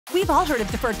We've all heard of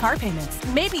deferred car payments.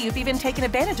 Maybe you've even taken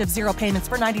advantage of zero payments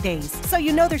for 90 days. So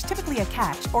you know there's typically a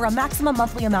catch or a maximum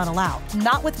monthly amount allowed.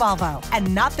 Not with Volvo.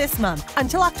 And not this month.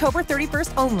 Until October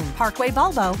 31st only, Parkway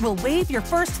Volvo will waive your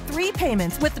first 3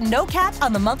 payments with no cap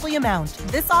on the monthly amount.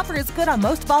 This offer is good on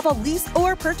most Volvo lease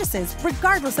or purchases,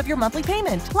 regardless of your monthly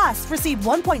payment. Plus, receive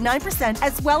 1.9%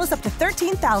 as well as up to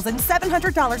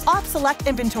 $13,700 off select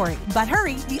inventory. But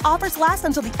hurry, the offers last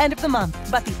until the end of the month,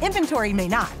 but the inventory may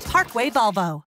not. Parkway Volvo.